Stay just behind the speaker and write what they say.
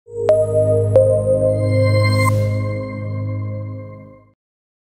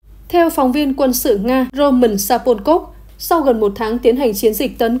Theo phóng viên quân sự Nga Roman Sapolkov, sau gần một tháng tiến hành chiến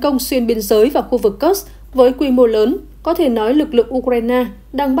dịch tấn công xuyên biên giới vào khu vực Kursk với quy mô lớn, có thể nói lực lượng Ukraine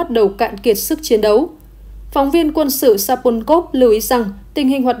đang bắt đầu cạn kiệt sức chiến đấu. Phóng viên quân sự Sapolkov lưu ý rằng tình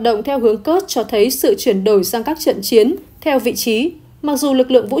hình hoạt động theo hướng Kursk cho thấy sự chuyển đổi sang các trận chiến theo vị trí, mặc dù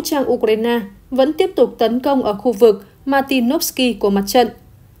lực lượng vũ trang Ukraine vẫn tiếp tục tấn công ở khu vực Martinovsky của mặt trận.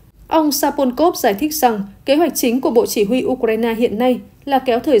 Ông Sapolkov giải thích rằng kế hoạch chính của Bộ Chỉ huy Ukraine hiện nay là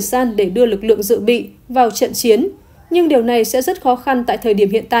kéo thời gian để đưa lực lượng dự bị vào trận chiến, nhưng điều này sẽ rất khó khăn tại thời điểm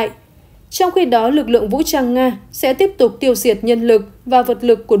hiện tại. Trong khi đó, lực lượng vũ trang Nga sẽ tiếp tục tiêu diệt nhân lực và vật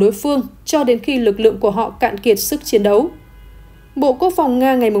lực của đối phương cho đến khi lực lượng của họ cạn kiệt sức chiến đấu. Bộ Quốc phòng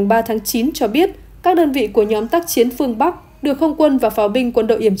Nga ngày 3 tháng 9 cho biết các đơn vị của nhóm tác chiến phương Bắc được không quân và pháo binh quân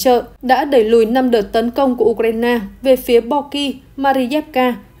đội yểm trợ đã đẩy lùi 5 đợt tấn công của Ukraine về phía Boki,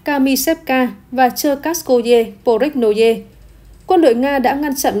 Marievka, Kamysevka và Cherkaskoye, Poreknoye. Quân đội Nga đã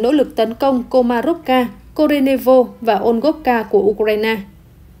ngăn chặn nỗ lực tấn công Komarovka, Korenevo và Olgovka của Ukraine.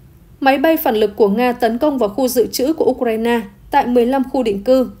 Máy bay phản lực của Nga tấn công vào khu dự trữ của Ukraine tại 15 khu định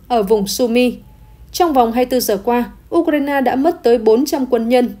cư ở vùng Sumy. Trong vòng 24 giờ qua, Ukraine đã mất tới 400 quân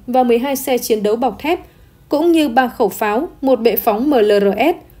nhân và 12 xe chiến đấu bọc thép, cũng như 3 khẩu pháo, một bệ phóng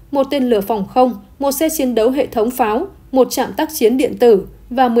MLRS, một tên lửa phòng không, một xe chiến đấu hệ thống pháo, một trạm tác chiến điện tử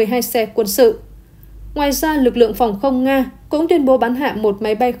và 12 xe quân sự. Ngoài ra, lực lượng phòng không Nga cũng tuyên bố bắn hạ một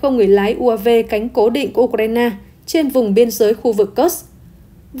máy bay không người lái UAV cánh cố định của Ukraine trên vùng biên giới khu vực Kursk.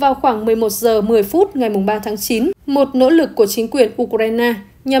 Vào khoảng 11 giờ 10 phút ngày 3 tháng 9, một nỗ lực của chính quyền Ukraine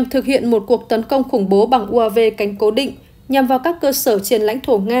nhằm thực hiện một cuộc tấn công khủng bố bằng UAV cánh cố định nhằm vào các cơ sở trên lãnh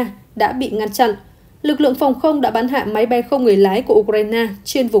thổ Nga đã bị ngăn chặn. Lực lượng phòng không đã bắn hạ máy bay không người lái của Ukraine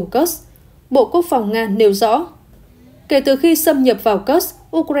trên vùng Kursk. Bộ Quốc phòng Nga nêu rõ, kể từ khi xâm nhập vào Kursk,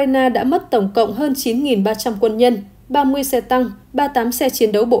 Ukraine đã mất tổng cộng hơn 9.300 quân nhân, 30 xe tăng, 38 xe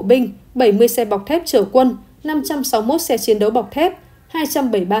chiến đấu bộ binh, 70 xe bọc thép chở quân, 561 xe chiến đấu bọc thép,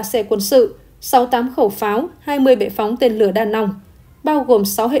 273 xe quân sự, 68 khẩu pháo, 20 bệ phóng tên lửa đa nòng, bao gồm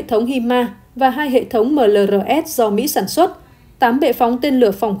 6 hệ thống HIMARS và 2 hệ thống MLRS do Mỹ sản xuất, 8 bệ phóng tên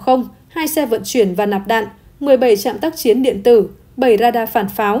lửa phòng không, 2 xe vận chuyển và nạp đạn, 17 trạm tác chiến điện tử, 7 radar phản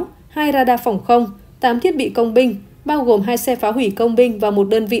pháo, 2 radar phòng không, 8 thiết bị công binh, bao gồm 2 xe phá hủy công binh và một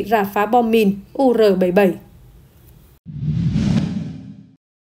đơn vị rà phá bom mìn UR-77.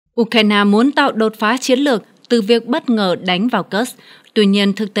 Ukraine muốn tạo đột phá chiến lược từ việc bất ngờ đánh vào Kursk. Tuy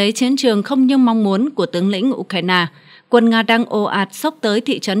nhiên, thực tế chiến trường không như mong muốn của tướng lĩnh Ukraine. Quân Nga đang ồ ạt xốc tới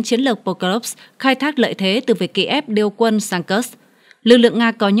thị trấn chiến lược Pokrovsk, khai thác lợi thế từ việc Kiev điều quân sang Kursk. Lực lượng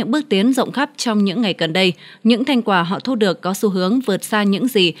Nga có những bước tiến rộng khắp trong những ngày gần đây. Những thành quả họ thu được có xu hướng vượt xa những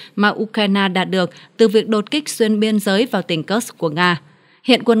gì mà Ukraine đạt được từ việc đột kích xuyên biên giới vào tỉnh Kursk của Nga.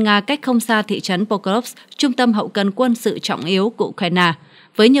 Hiện quân Nga cách không xa thị trấn Pokrovsk, trung tâm hậu cần quân sự trọng yếu của Ukraine.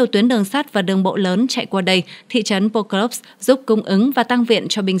 Với nhiều tuyến đường sắt và đường bộ lớn chạy qua đây, thị trấn Pokrovsk giúp cung ứng và tăng viện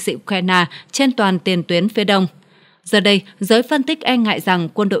cho binh sĩ Ukraine trên toàn tiền tuyến phía đông. Giờ đây, giới phân tích e ngại rằng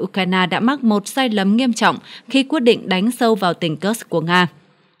quân đội Ukraine đã mắc một sai lầm nghiêm trọng khi quyết định đánh sâu vào tỉnh Kursk của Nga.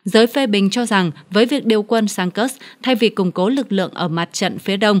 Giới phê bình cho rằng với việc điều quân sang Kursk, thay vì củng cố lực lượng ở mặt trận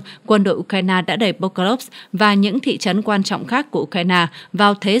phía đông, quân đội Ukraine đã đẩy Pokrovsk và những thị trấn quan trọng khác của Ukraine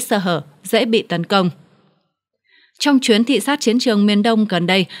vào thế sơ hở, dễ bị tấn công. Trong chuyến thị sát chiến trường miền Đông gần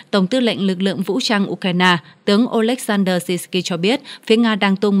đây, Tổng tư lệnh lực lượng vũ trang Ukraine, tướng Oleksandr Syrskyi cho biết phía Nga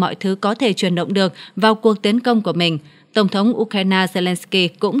đang tung mọi thứ có thể chuyển động được vào cuộc tiến công của mình. Tổng thống Ukraine Zelensky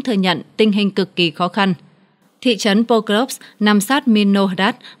cũng thừa nhận tình hình cực kỳ khó khăn. Thị trấn Pokrovsk nằm sát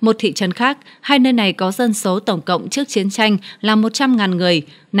Minohrad, một thị trấn khác. Hai nơi này có dân số tổng cộng trước chiến tranh là 100.000 người.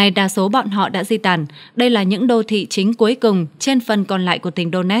 Nay đa số bọn họ đã di tản. Đây là những đô thị chính cuối cùng trên phần còn lại của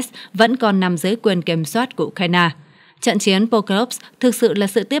tỉnh Donetsk vẫn còn nằm dưới quyền kiểm soát của Ukraine. Trận chiến Pokrovsk thực sự là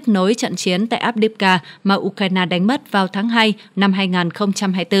sự tiếp nối trận chiến tại Avdiivka mà Ukraine đánh mất vào tháng 2 năm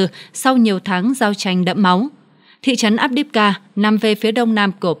 2024 sau nhiều tháng giao tranh đẫm máu. Thị trấn Avdiivka nằm về phía đông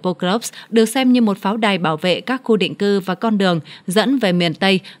nam của Pokrovsk được xem như một pháo đài bảo vệ các khu định cư và con đường dẫn về miền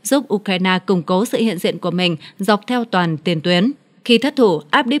Tây, giúp Ukraine củng cố sự hiện diện của mình dọc theo toàn tiền tuyến. Khi thất thủ,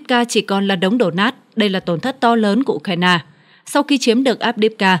 Avdiivka chỉ còn là đống đổ nát. Đây là tổn thất to lớn của Ukraine. Sau khi chiếm được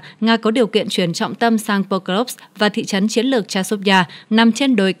Avdiivka, Nga có điều kiện chuyển trọng tâm sang Pokrovsk và thị trấn chiến lược Chasovya nằm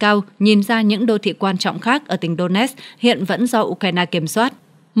trên đồi cao, nhìn ra những đô thị quan trọng khác ở tỉnh Donetsk hiện vẫn do Ukraine kiểm soát.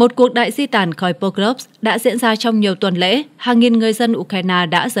 Một cuộc đại di tản khỏi Pokrovsk đã diễn ra trong nhiều tuần lễ, hàng nghìn người dân Ukraine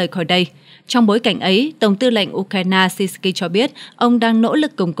đã rời khỏi đây. Trong bối cảnh ấy, Tổng tư lệnh Ukraine Syrskyi cho biết ông đang nỗ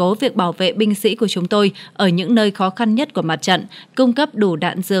lực củng cố việc bảo vệ binh sĩ của chúng tôi ở những nơi khó khăn nhất của mặt trận, cung cấp đủ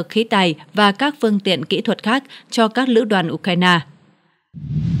đạn dược, khí tài và các phương tiện kỹ thuật khác cho các lữ đoàn Ukraine.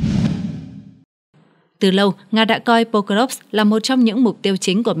 Từ lâu, Nga đã coi Kursk là một trong những mục tiêu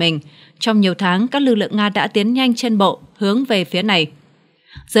chính của mình. Trong nhiều tháng, các lực lượng Nga đã tiến nhanh trên bộ, hướng về phía này.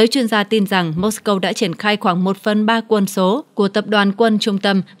 Giới chuyên gia tin rằng Moscow đã triển khai khoảng 1/3 quân số của tập đoàn quân trung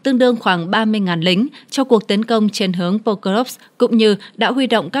tâm, tương đương khoảng 30.000 lính, cho cuộc tấn công trên hướng Kursk, cũng như đã huy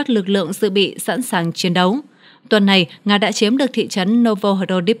động các lực lượng dự bị sẵn sàng chiến đấu. Tuần này, Nga đã chiếm được thị trấn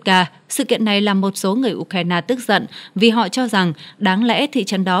Novohorodivka. Sự kiện này làm một số người Ukraine tức giận vì họ cho rằng đáng lẽ thị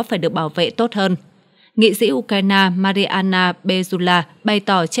trấn đó phải được bảo vệ tốt hơn. Nghị sĩ Ukraine Mariana Bezula bày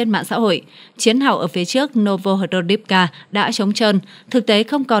tỏ trên mạng xã hội, chiến hào ở phía trước Novohorodivka đã trống trơn, thực tế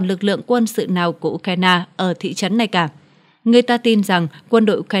không còn lực lượng quân sự nào của Ukraine ở thị trấn này cả. Người ta tin rằng quân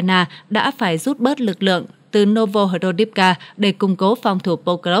đội Ukraine đã phải rút bớt lực lượng từ Novohorodivka để củng cố phòng thủ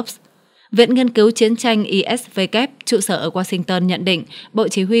Kursk. Viện Nghiên cứu Chiến tranh ISVK, trụ sở ở Washington nhận định, Bộ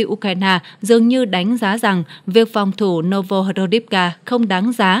Chỉ huy Ukraine dường như đánh giá rằng việc phòng thủ Novohorodivka không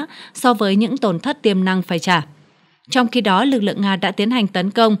đáng giá so với những tổn thất tiềm năng phải trả. Trong khi đó, lực lượng Nga đã tiến hành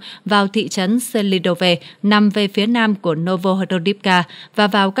tấn công vào thị trấn Selidove nằm về phía nam của Novohorodivka và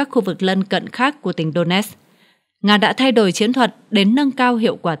vào các khu vực lân cận khác của tỉnh Donetsk. Nga đã thay đổi chiến thuật để nâng cao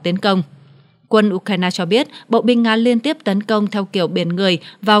hiệu quả tiến công. Quân Ukraine cho biết bộ binh Nga liên tiếp tấn công theo kiểu biển người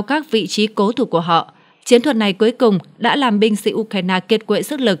vào các vị trí cố thủ của họ. Chiến thuật này cuối cùng đã làm binh sĩ Ukraine kiệt quệ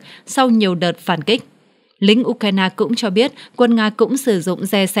sức lực sau nhiều đợt phản kích. Lính Ukraine cũng cho biết quân Nga cũng sử dụng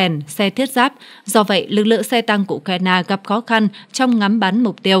xe sèn, xe thiết giáp. Do vậy, lực lượng xe tăng của Ukraine gặp khó khăn trong ngắm bắn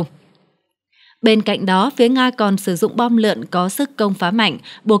mục tiêu. Bên cạnh đó, phía Nga còn sử dụng bom lượn có sức công phá mạnh,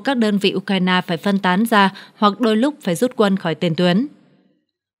 buộc các đơn vị Ukraine phải phân tán ra hoặc đôi lúc phải rút quân khỏi tiền tuyến.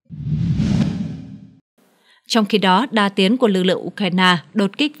 Trong khi đó, đà tiến của lực lượng Ukraine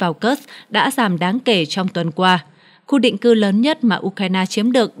đột kích vào Kursk đã giảm đáng kể trong tuần qua. Khu định cư lớn nhất mà Ukraine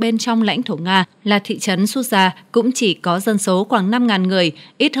chiếm được bên trong lãnh thổ Nga là thị trấn Suza, cũng chỉ có dân số khoảng 5.000 người,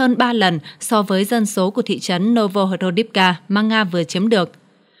 ít hơn 3 lần so với dân số của thị trấn Novohorodivka mà Nga vừa chiếm được.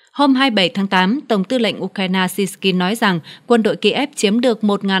 Hôm 27 tháng 8, Tổng tư lệnh Ukraine Sisky nói rằng quân đội Kiev chiếm được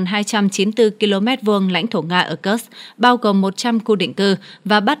 1.294 km vuông lãnh thổ Nga ở Kursk, bao gồm 100 khu định cư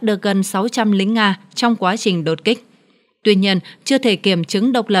và bắt được gần 600 lính Nga trong quá trình đột kích. Tuy nhiên, chưa thể kiểm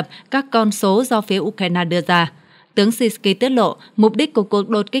chứng độc lập các con số do phía Ukraine đưa ra. Tướng Sisky tiết lộ, mục đích của cuộc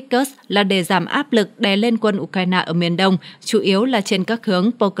đột kích Kursk là để giảm áp lực đè lên quân Ukraine ở miền Đông, chủ yếu là trên các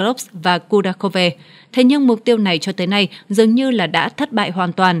hướng Pokrovsk và Kudakove. Thế nhưng mục tiêu này cho tới nay dường như là đã thất bại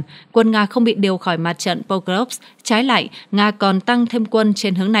hoàn toàn. Quân Nga không bị điều khỏi mặt trận Pokrovsk, trái lại, Nga còn tăng thêm quân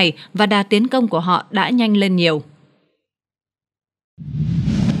trên hướng này và đà tiến công của họ đã nhanh lên nhiều.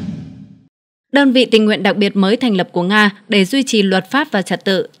 Đơn vị tình nguyện đặc biệt mới thành lập của Nga để duy trì luật pháp và trật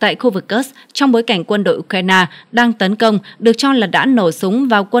tự tại khu vực Kursk trong bối cảnh quân đội Ukraine đang tấn công được cho là đã nổ súng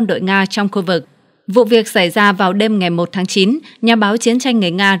vào quân đội Nga trong khu vực. Vụ việc xảy ra vào đêm ngày 1 tháng 9, nhà báo chiến tranh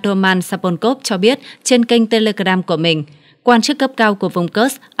người Nga Roman Sapolkov cho biết trên kênh Telegram của mình. Quan chức cấp cao của vùng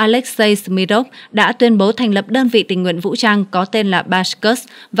Kursk Alexei Smirnov đã tuyên bố thành lập đơn vị tình nguyện vũ trang có tên là Kursk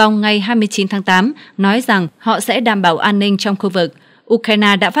vào ngày 29 tháng 8, nói rằng họ sẽ đảm bảo an ninh trong khu vực.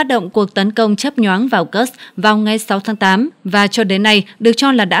 Ukraine đã phát động cuộc tấn công chớp nhoáng vào Kursk vào ngày 6 tháng 8 và cho đến nay được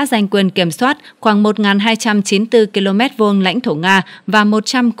cho là đã giành quyền kiểm soát khoảng 1.294 km vuông lãnh thổ Nga và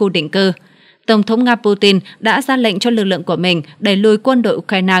 100 khu định cư. Tổng thống Nga Putin đã ra lệnh cho lực lượng của mình đẩy lùi quân đội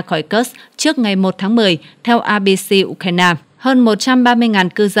Ukraine khỏi Kursk trước ngày 1 tháng 10, theo ABC Ukraine. Hơn 130.000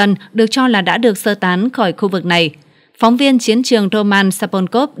 cư dân được cho là đã được sơ tán khỏi khu vực này. Phóng viên chiến trường Roman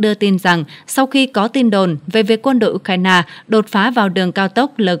Sapolkov đưa tin rằng sau khi có tin đồn về việc quân đội Ukraine đột phá vào đường cao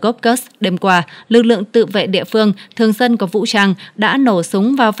tốc Lvov-Kursk đêm qua, lực lượng tự vệ địa phương, thường dân có vũ trang đã nổ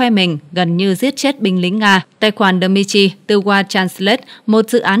súng vào phe mình, gần như giết chết binh lính Nga. Tài khoản Dmitry từ War Translate, một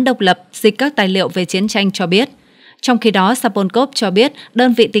dự án độc lập dịch các tài liệu về chiến tranh cho biết. Trong khi đó, Sapolkov cho biết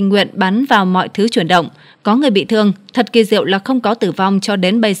đơn vị tình nguyện bắn vào mọi thứ chuyển động. Có người bị thương, thật kỳ diệu là không có tử vong cho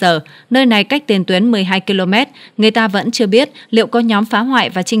đến bây giờ. Nơi này cách tiền tuyến 12 km, người ta vẫn chưa biết liệu có nhóm phá hoại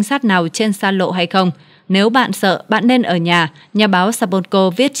và trinh sát nào trên xa lộ hay không. Nếu bạn sợ, bạn nên ở nhà báo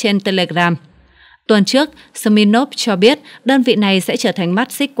Sapolkov viết trên Telegram. Tuần trước, Smirnov cho biết đơn vị này sẽ trở thành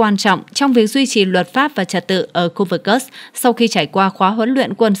mắt xích quan trọng trong việc duy trì luật pháp và trật tự ở khu vực Kursk sau khi trải qua khóa huấn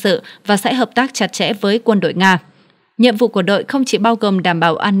luyện quân sự và sẽ hợp tác chặt chẽ với quân đội Nga. Nhiệm vụ của đội không chỉ bao gồm đảm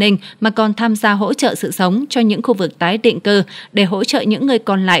bảo an ninh mà còn tham gia hỗ trợ sự sống cho những khu vực tái định cư để hỗ trợ những người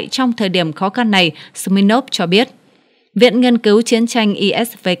còn lại trong thời điểm khó khăn này, Smirnov cho biết. Viện Nghiên cứu Chiến tranh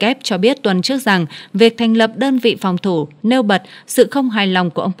ISVK cho biết tuần trước rằng việc thành lập đơn vị phòng thủ nêu bật sự không hài lòng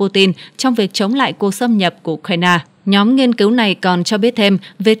của ông Putin trong việc chống lại cuộc xâm nhập của Ukraine. Nhóm nghiên cứu này còn cho biết thêm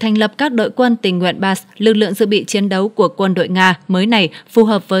về thành lập các đội quân tình nguyện BAS, lực lượng dự bị chiến đấu của quân đội Nga mới này phù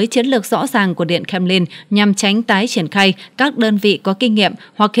hợp với chiến lược rõ ràng của Điện Kremlin nhằm tránh tái triển khai các đơn vị có kinh nghiệm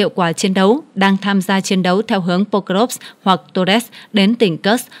hoặc hiệu quả chiến đấu đang tham gia chiến đấu theo hướng Pokrovsk hoặc Toretsk đến tỉnh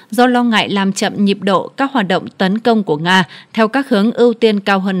Kursk do lo ngại làm chậm nhịp độ các hoạt động tấn công của Nga theo các hướng ưu tiên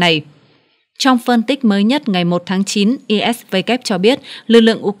cao hơn này. Trong phân tích mới nhất ngày 1 tháng 9, ISW cho biết lực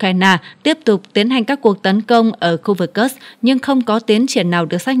lượng Ukraine tiếp tục tiến hành các cuộc tấn công ở khu vực Kursk nhưng không có tiến triển nào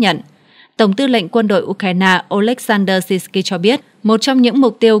được xác nhận. Tổng tư lệnh quân đội Ukraine Oleksandr Syrskyi cho biết một trong những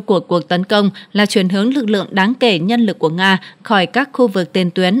mục tiêu của cuộc tấn công là chuyển hướng lực lượng đáng kể nhân lực của Nga khỏi các khu vực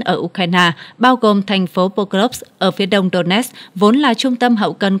tiền tuyến ở Ukraine, bao gồm thành phố Pokrovsk ở phía đông Donetsk, vốn là trung tâm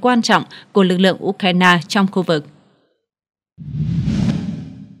hậu cần quan trọng của lực lượng Ukraine trong khu vực.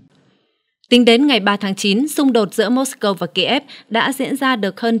 Tính đến ngày 3 tháng 9, xung đột giữa Moscow và Kiev đã diễn ra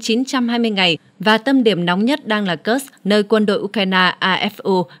được hơn 920 ngày và tâm điểm nóng nhất đang là Kursk, nơi quân đội Ukraine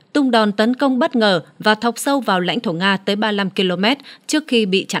AFU tung đòn tấn công bất ngờ và thọc sâu vào lãnh thổ Nga tới 35 km trước khi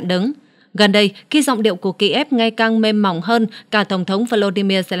bị chặn đứng. Gần đây, khi giọng điệu của Kiev ngày càng mềm mỏng hơn, cả Tổng thống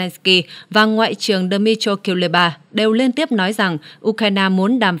Volodymyr Zelensky và Ngoại trưởng Dmytro Kuleba đều liên tiếp nói rằng Ukraine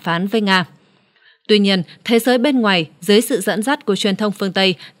muốn đàm phán với Nga. Tuy nhiên, thế giới bên ngoài, dưới sự dẫn dắt của truyền thông phương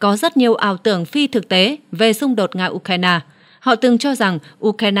Tây, có rất nhiều ảo tưởng phi thực tế về xung đột Nga-Ukraine. Họ từng cho rằng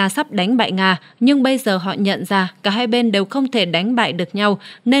Ukraine sắp đánh bại Nga, nhưng bây giờ họ nhận ra cả hai bên đều không thể đánh bại được nhau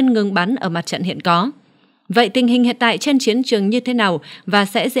nên ngừng bắn ở mặt trận hiện có. Vậy tình hình hiện tại trên chiến trường như thế nào và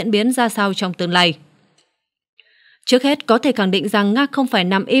sẽ diễn biến ra sao trong tương lai? Trước hết, có thể khẳng định rằng Nga không phải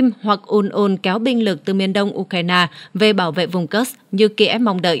nằm im hoặc ùn kéo binh lực từ miền đông Ukraine về bảo vệ vùng Kursk như Kiev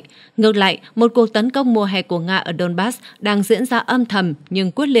mong đợi. Ngược lại, một cuộc tấn công mùa hè của Nga ở Donbass đang diễn ra âm thầm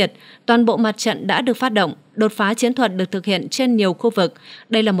nhưng quyết liệt. Toàn bộ mặt trận đã được phát động, đột phá chiến thuật được thực hiện trên nhiều khu vực.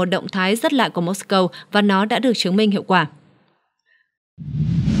 Đây là một động thái rất lạ của Moscow và nó đã được chứng minh hiệu quả.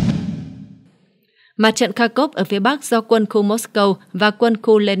 Mặt trận Kharkov ở phía Bắc do quân khu Moscow và quân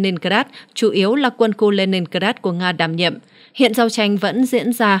khu Leningrad, chủ yếu là quân khu Leningrad của Nga đảm nhiệm. Hiện giao tranh vẫn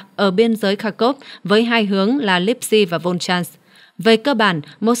diễn ra ở biên giới Kharkov với hai hướng là Lipsy và Volchansk. Về cơ bản,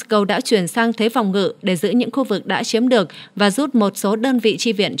 Moscow đã chuyển sang thế phòng ngự để giữ những khu vực đã chiếm được và rút một số đơn vị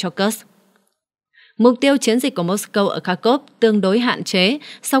chi viện cho Kursk. Mục tiêu chiến dịch của Moscow ở Kharkov tương đối hạn chế.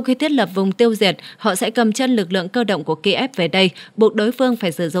 Sau khi thiết lập vùng tiêu diệt, họ sẽ cầm chân lực lượng cơ động của Kiev về đây, buộc đối phương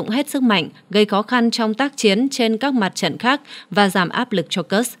phải sử dụng hết sức mạnh, gây khó khăn trong tác chiến trên các mặt trận khác và giảm áp lực cho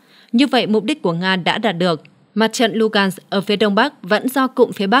Kursk. Như vậy, mục đích của Nga đã đạt được. Mặt trận Lugansk ở phía đông bắc vẫn do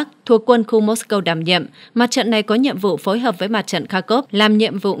cụm phía bắc thuộc quân khu Moscow đảm nhiệm. Mặt trận này có nhiệm vụ phối hợp với mặt trận Kharkov làm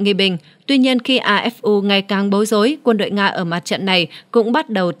nhiệm vụ nghi binh. Tuy nhiên, khi AFU ngày càng bối rối, quân đội Nga ở mặt trận này cũng bắt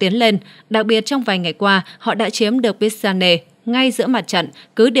đầu tiến lên. Đặc biệt trong vài ngày qua, họ đã chiếm được Pisane, ngay giữa mặt trận,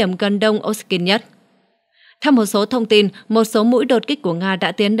 cứ điểm gần đông Oskin nhất. Theo một số thông tin, một số mũi đột kích của Nga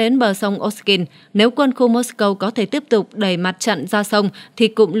đã tiến đến bờ sông Oskin. Nếu quân khu Moscow có thể tiếp tục đẩy mặt trận ra sông, thì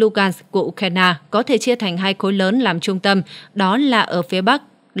cụm Lugansk của Ukraine có thể chia thành hai khối lớn làm trung tâm, đó là ở phía Bắc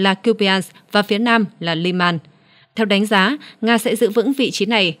là Kupiansk và phía Nam là Liman. Theo đánh giá, Nga sẽ giữ vững vị trí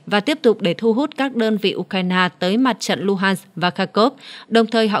này và tiếp tục để thu hút các đơn vị Ukraine tới mặt trận Luhansk và Kharkov. Đồng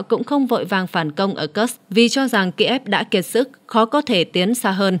thời họ cũng không vội vàng phản công ở Kursk vì cho rằng Kiev đã kiệt sức, khó có thể tiến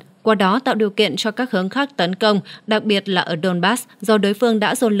xa hơn. Qua đó tạo điều kiện cho các hướng khác tấn công, đặc biệt là ở Donbass do đối phương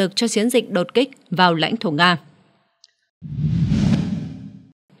đã dồn lực cho chiến dịch đột kích vào lãnh thổ Nga.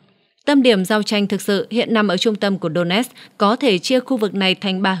 Tâm điểm giao tranh thực sự hiện nằm ở trung tâm của Donetsk, có thể chia khu vực này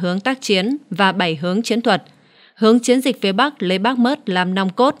thành 3 hướng tác chiến và 7 hướng chiến thuật. Hướng chiến dịch phía Bắc lấy Bakhmut làm nòng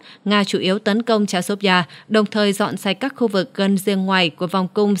cốt, Nga chủ yếu tấn công Chasovia, đồng thời dọn sạch các khu vực gần riêng ngoài của vòng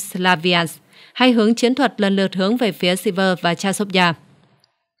cung Slaviansk. Hai hướng chiến thuật lần lượt hướng về phía Siver và Chasovia.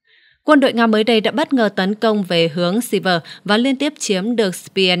 Quân đội Nga mới đây đã bất ngờ tấn công về hướng Siver và liên tiếp chiếm được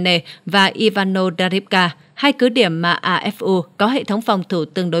Spiene và Ivano-Darivka, hai cứ điểm mà AFU có hệ thống phòng thủ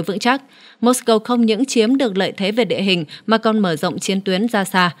tương đối vững chắc. Moscow không những chiếm được lợi thế về địa hình mà còn mở rộng chiến tuyến ra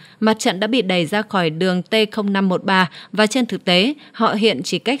xa. Mặt trận đã bị đẩy ra khỏi đường T0513 và trên thực tế, họ hiện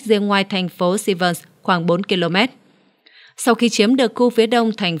chỉ cách riêng ngoài thành phố Siversk khoảng 4 km. Sau khi chiếm được khu phía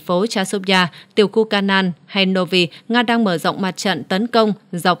đông thành phố Chasovia, tiểu khu Kanan hay Novi, Nga đang mở rộng mặt trận tấn công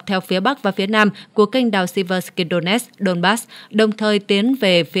dọc theo phía bắc và phía nam của kênh đào Siversky Donetsk, Donbass, đồng thời tiến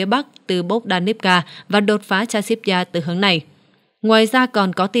về phía bắc từ Bogdanivka và đột phá Chasivya từ hướng này. Ngoài ra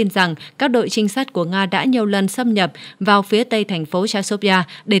còn có tin rằng các đội trinh sát của Nga đã nhiều lần xâm nhập vào phía tây thành phố Chasovia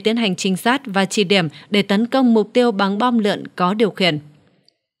để tiến hành trinh sát và chỉ điểm để tấn công mục tiêu bằng bom lượn có điều khiển.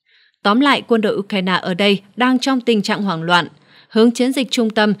 Tóm lại, quân đội Ukraine ở đây đang trong tình trạng hoảng loạn. Hướng chiến dịch trung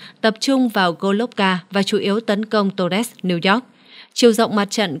tâm tập trung vào Golovka và chủ yếu tấn công Toretsk, New York. Chiều rộng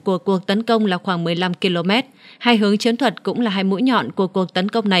mặt trận của cuộc tấn công là khoảng 15 km. Hai hướng chiến thuật cũng là hai mũi nhọn của cuộc tấn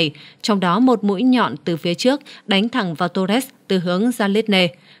công này, trong đó một mũi nhọn từ phía trước đánh thẳng vào Torres từ hướng Zalesne.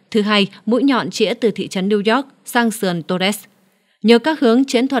 Thứ hai, mũi nhọn chĩa từ thị trấn New York sang sườn Torres. Nhờ các hướng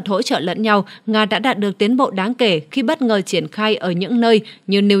chiến thuật hỗ trợ lẫn nhau, Nga đã đạt được tiến bộ đáng kể khi bất ngờ triển khai ở những nơi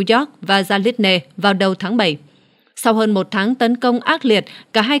như New York và Zalesne vào đầu tháng 7. Sau hơn một tháng tấn công ác liệt,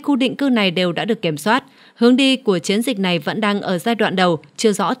 cả hai khu định cư này đều đã được kiểm soát. Hướng đi của chiến dịch này vẫn đang ở giai đoạn đầu,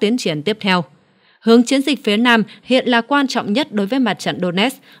 chưa rõ tiến triển tiếp theo. Hướng chiến dịch phía Nam hiện là quan trọng nhất đối với mặt trận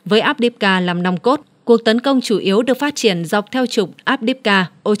Donetsk, với Avdiivka làm nòng cốt. Cuộc tấn công chủ yếu được phát triển dọc theo trục Avdiivka,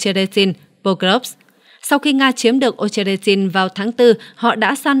 Ocheresin, Pokrovsk. Sau khi Nga chiếm được Ocheresin vào tháng 4, họ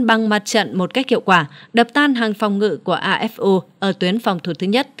đã săn băng mặt trận một cách hiệu quả, đập tan hàng phòng ngự của AFU ở tuyến phòng thủ thứ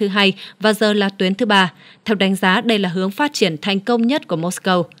nhất, thứ hai và giờ là tuyến thứ ba. Theo đánh giá, đây là hướng phát triển thành công nhất của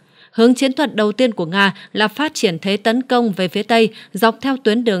Moscow. Hướng chiến thuật đầu tiên của Nga là phát triển thế tấn công về phía Tây dọc theo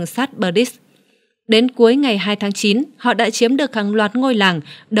tuyến đường sắt Berdyansk. Đến cuối ngày 2 tháng 9, họ đã chiếm được hàng loạt ngôi làng,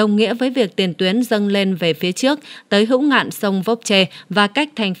 đồng nghĩa với việc tiền tuyến dâng lên về phía trước tới hữu ngạn sông Vovche và cách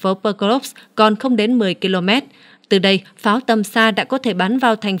thành phố Pokrovsk còn không đến 10 km. Từ đây, pháo tầm xa đã có thể bắn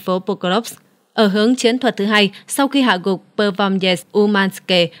vào thành phố Pokrovsk. Ở hướng chiến thuật thứ hai, sau khi hạ gục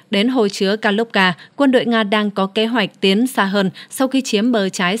Pervomyes-Umanske đến hồ chứa Kalovka, quân đội Nga đang có kế hoạch tiến xa hơn sau khi chiếm bờ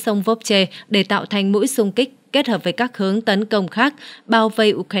trái sông Vovche để tạo thành mũi xung kích kết hợp với các hướng tấn công khác bao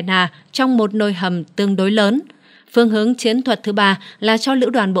vây Ukraine trong một nồi hầm tương đối lớn. Phương hướng chiến thuật thứ ba là cho Lữ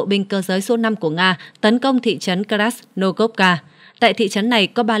đoàn Bộ binh Cơ giới số 5 của Nga tấn công thị trấn Krasnokovka. Tại thị trấn này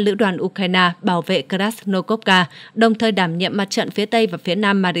có 3 lữ đoàn Ukraine bảo vệ Krasnokovka, đồng thời đảm nhiệm mặt trận phía Tây và phía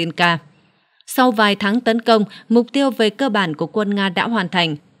Nam Marinka. Sau vài tháng tấn công, mục tiêu về cơ bản của quân Nga đã hoàn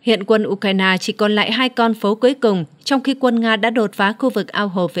thành. Hiện quân Ukraine chỉ còn lại 2 con phố cuối cùng, trong khi quân Nga đã đột phá khu vực ao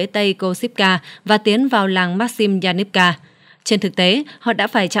hồ phía Tây Kosivka và tiến vào làng Maxim Yanivka. Trên thực tế, họ đã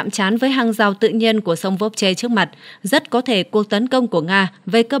phải chạm trán với hàng rào tự nhiên của sông Vovche trước mặt. Rất có thể cuộc tấn công của Nga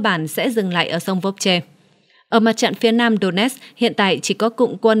về cơ bản sẽ dừng lại ở sông Vovche. Ở mặt trận phía Nam Donetsk, hiện tại chỉ có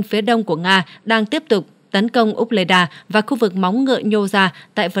cụm quân phía đông của Nga đang tiếp tục tấn công Ugleda và khu vực móng ngựa nhô ra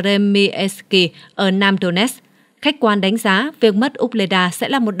tại Vremyevsky ở Nam Donetsk. Khách quan đánh giá, việc mất Ugleda sẽ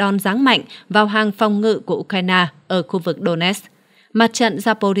là một đòn giáng mạnh vào hàng phòng ngự của Ukraine ở khu vực Donetsk. Mặt trận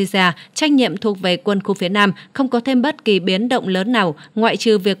Zaporizhia, trách nhiệm thuộc về quân khu phía Nam, không có thêm bất kỳ biến động lớn nào ngoại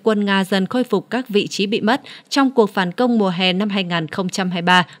trừ việc quân Nga dần khôi phục các vị trí bị mất trong cuộc phản công mùa hè năm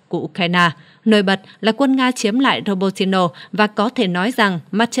 2023 của Ukraine. Nổi bật là quân Nga chiếm lại Robotyno và có thể nói rằng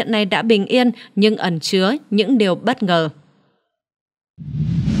mặt trận này đã bình yên nhưng ẩn chứa những điều bất ngờ.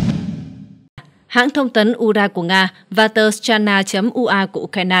 Hãng thông tấn URA của Nga và tờ Strana.ua của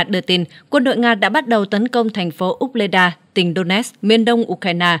Ukraine đưa tin quân đội Nga đã bắt đầu tấn công thành phố Ugleda, tỉnh Donetsk, miền đông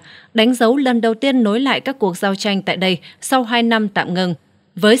Ukraine, đánh dấu lần đầu tiên nối lại các cuộc giao tranh tại đây sau 2 năm tạm ngừng.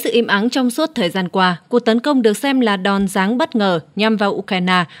 Với sự im ắng trong suốt thời gian qua, cuộc tấn công được xem là đòn giáng bất ngờ nhằm vào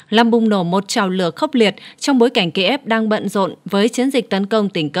Ukraine, làm bùng nổ một trào lửa khốc liệt trong bối cảnh Kiev đang bận rộn với chiến dịch tấn công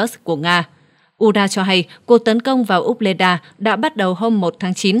tỉnh Kursk của Nga. URA cho hay cuộc tấn công vào Ugleda đã bắt đầu hôm 1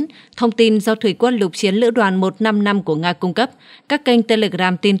 tháng 9, thông tin do Thủy quân lục chiến lữ đoàn 155 của Nga cung cấp. Các kênh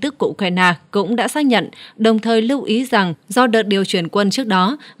Telegram tin tức của Ukraine cũng đã xác nhận, đồng thời lưu ý rằng do đợt điều chuyển quân trước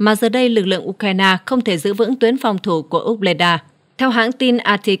đó mà giờ đây lực lượng Ukraine không thể giữ vững tuyến phòng thủ của Ugleda. Theo hãng tin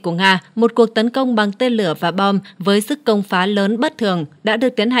RT của Nga, một cuộc tấn công bằng tên lửa và bom với sức công phá lớn bất thường đã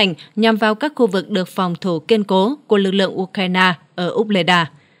được tiến hành nhằm vào các khu vực được phòng thủ kiên cố của lực lượng Ukraine ở Ugleda.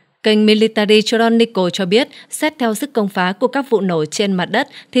 Kênh Military Chronicle cho biết, xét theo sức công phá của các vụ nổ trên mặt đất,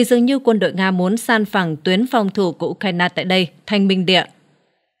 thì dường như quân đội Nga muốn san phẳng tuyến phòng thủ của Ukraine tại đây thành bình địa.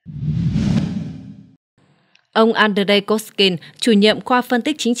 Ông Andrei Koskin, chủ nhiệm khoa phân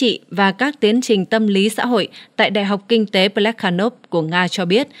tích chính trị và các tiến trình tâm lý xã hội tại Đại học Kinh tế Plekhanov của Nga cho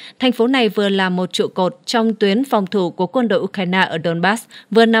biết, thành phố này vừa là một trụ cột trong tuyến phòng thủ của quân đội Ukraine ở Donbass,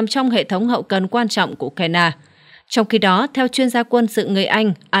 vừa nằm trong hệ thống hậu cần quan trọng của Ukraine. Trong khi đó, theo chuyên gia quân sự người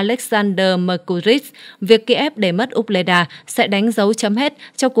Anh Alexander Mercuris, việc Kiev để mất Ugleda sẽ đánh dấu chấm hết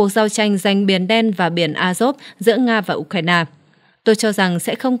cho cuộc giao tranh giành Biển Đen và Biển Azov giữa Nga và Ukraine. Tôi cho rằng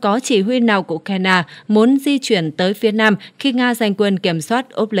sẽ không có chỉ huy nào của Ukraine muốn di chuyển tới phía Nam khi Nga giành quyền kiểm soát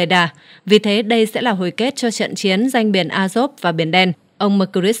Ugleda. Vì thế, đây sẽ là hồi kết cho trận chiến giành Biển Azov và Biển Đen, ông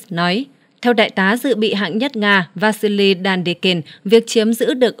Mercuris nói. Theo đại tá dự bị hạng nhất Nga Vasily Dandikin, việc chiếm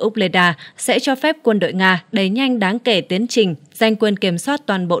giữ được Ugleda sẽ cho phép quân đội Nga đẩy nhanh đáng kể tiến trình giành quyền kiểm soát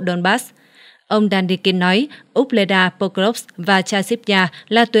toàn bộ Donbass. Ông Dandikin nói, Ugleda, Pokrovsk và Chasiv-Yar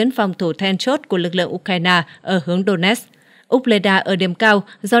là tuyến phòng thủ then chốt của lực lượng Ukraine ở hướng Donetsk. Ugleda ở điểm cao,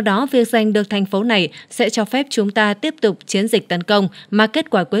 do đó việc giành được thành phố này sẽ cho phép chúng ta tiếp tục chiến dịch tấn công mà kết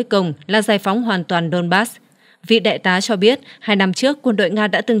quả cuối cùng là giải phóng hoàn toàn Donbass. Vị đại tá cho biết, 2 năm trước, quân đội Nga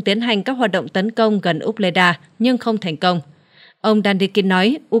đã từng tiến hành các hoạt động tấn công gần Ugleda nhưng không thành công. Ông Dandikin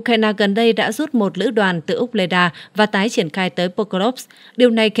nói, Ukraine gần đây đã rút một lữ đoàn từ Ugleda và tái triển khai tới Pokrovsk. Điều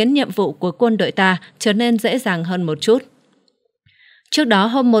này khiến nhiệm vụ của quân đội ta trở nên dễ dàng hơn một chút. Trước đó,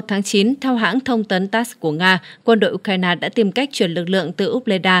 hôm 1 tháng 9, theo hãng thông tấn TASS của Nga, quân đội Ukraine đã tìm cách chuyển lực lượng từ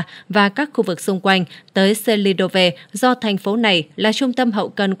Ugleda và các khu vực xung quanh tới Selidove do thành phố này là trung tâm hậu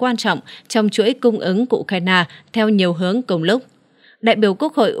cần quan trọng trong chuỗi cung ứng của Ukraine theo nhiều hướng cùng lúc. Đại biểu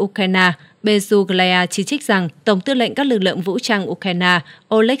Quốc hội Ukraine Bezuglia chỉ trích rằng Tổng tư lệnh các lực lượng vũ trang Ukraine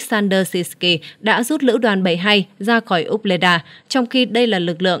Oleksandr Sysky đã rút lữ đoàn 72 ra khỏi Ugleda, trong khi đây là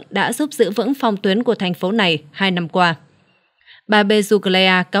lực lượng đã giúp giữ vững phòng tuyến của thành phố này 2 năm qua. Bà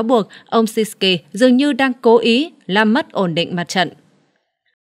Bezuglia cáo buộc ông Sysky dường như đang cố ý làm mất ổn định mặt trận.